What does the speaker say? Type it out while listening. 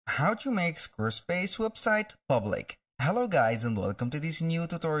How to make Squarespace website public. Hello guys and welcome to this new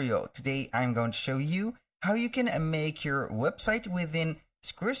tutorial. Today I'm going to show you how you can make your website within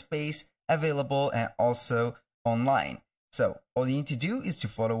Squarespace available and also online. So all you need to do is to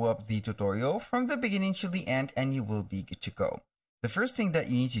follow up the tutorial from the beginning to the end and you will be good to go. The first thing that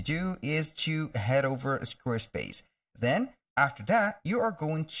you need to do is to head over Squarespace. Then after that, you are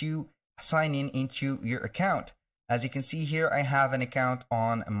going to sign in into your account. As you can see here, I have an account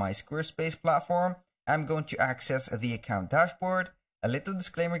on my Squarespace platform. I'm going to access the account dashboard. A little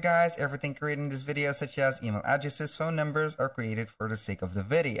disclaimer guys, everything created in this video such as email addresses, phone numbers are created for the sake of the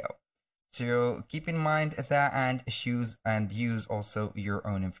video. So keep in mind that and use also your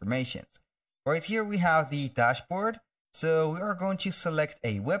own informations. Right here we have the dashboard. So we are going to select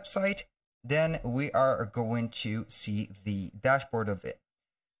a website. Then we are going to see the dashboard of it.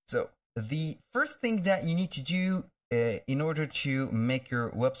 So the first thing that you need to do in order to make your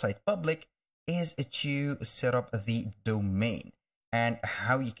website public is to set up the domain. And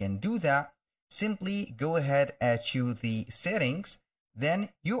how you can do that, simply go ahead to the settings. Then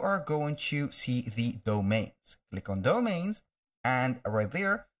you are going to see the domains. Click on domains and right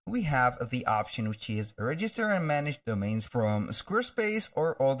there we have the option which is register and manage domains from Squarespace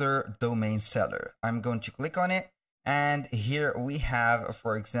or other domain seller. I'm going to click on it. And here we have,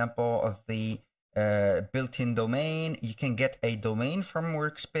 for example, the built-in domain. You can get a domain from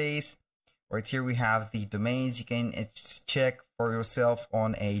Workspace. Right here we have the domains. You can check for yourself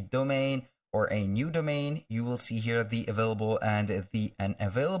on a domain or a new domain. You will see here the available and the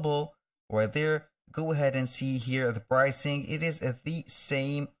unavailable. Right there, go ahead and see here the pricing. It is the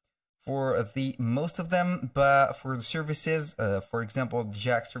same for the most of them, but for the services, for example,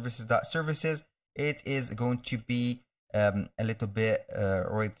 jackservices.services, it is going to be a little bit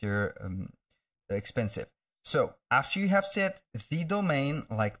right there expensive. So after you have set the domain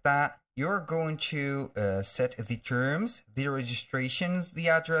like that, you're going to set the terms, the registrations, the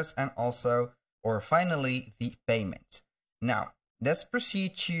address, and also, or finally, the payment. Now, let's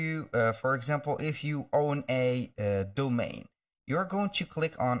proceed to, for example, if you own a domain, you're going to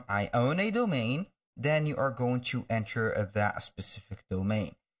click on I own a domain, then you are going to enter that specific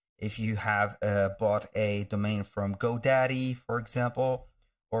domain. If you have bought a domain from GoDaddy, for example,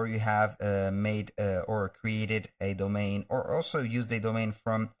 or you have made or created a domain or also used a domain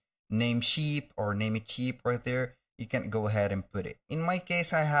from Namecheap or Namecheap right there, you can go ahead and put it. In my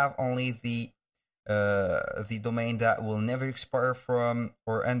case, I have only the domain that will never expire from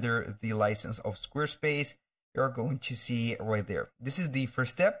or under the license of Squarespace. You're going to see right there. This is the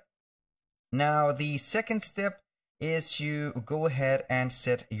first step. Now, the second step is to go ahead and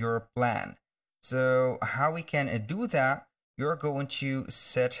set your plan. So how we can do that, you're going to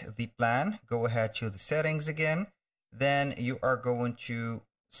set the plan. Go ahead to the settings again. Then you are going to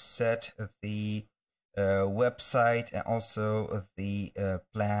set the website and also the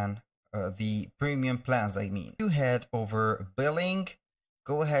plan, the premium plans, I mean. You head over billing,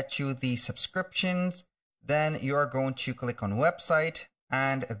 go ahead to the subscriptions. Then you are going to click on website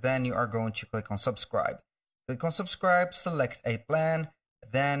and then you are going to click on subscribe. Click on subscribe, select a plan.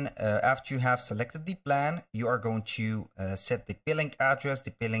 Then after you have selected the plan, you are going to set the billing address,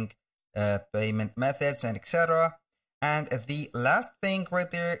 the billing payment methods, and etc. And the last thing right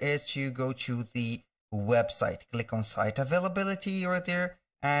there is to go to the website. Click on site availability right there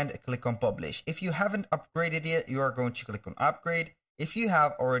and click on publish. If you haven't upgraded yet, you are going to click on upgrade. If you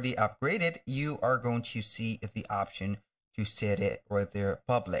have already upgraded, you are going to see the option to set it right there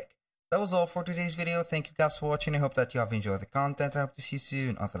public. That was all for today's video. Thank you guys for watching. I hope that you have enjoyed the content. I hope to see you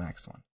soon on the next one.